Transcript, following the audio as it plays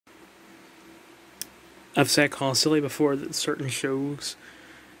I've said constantly before that certain shows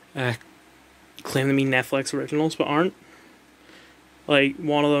claim to be Netflix originals, but aren't. Like,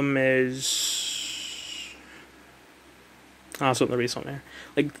 one of them is... Oh, something to read something there.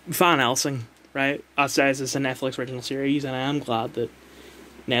 Like, Van Helsing, right? That says it's a Netflix original series, and I am glad that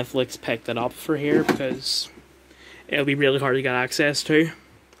Netflix picked it up for here, because it'll be really hard to get access to.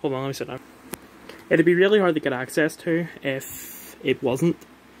 Hold on, let me sit down. It'd be really hard to get access to if it wasn't.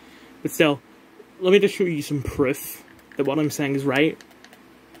 But still, let me just show you some proof that what I'm saying is right.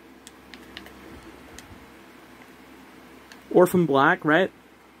 Orphan Black, right?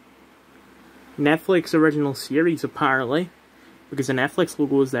 Netflix original series, apparently, because the Netflix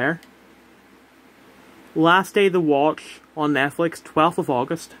logo is there. Last day to watch on Netflix, 12th of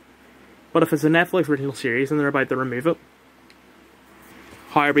August. But if it's a Netflix original series and they're about to remove it,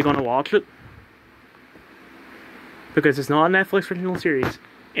 how are we going to watch it? Because it's not a Netflix original series.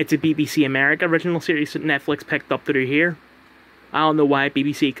 It's a BBC America original series that Netflix picked up to do here. I don't know why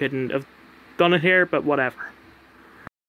BBC couldn't have done it here, but whatever.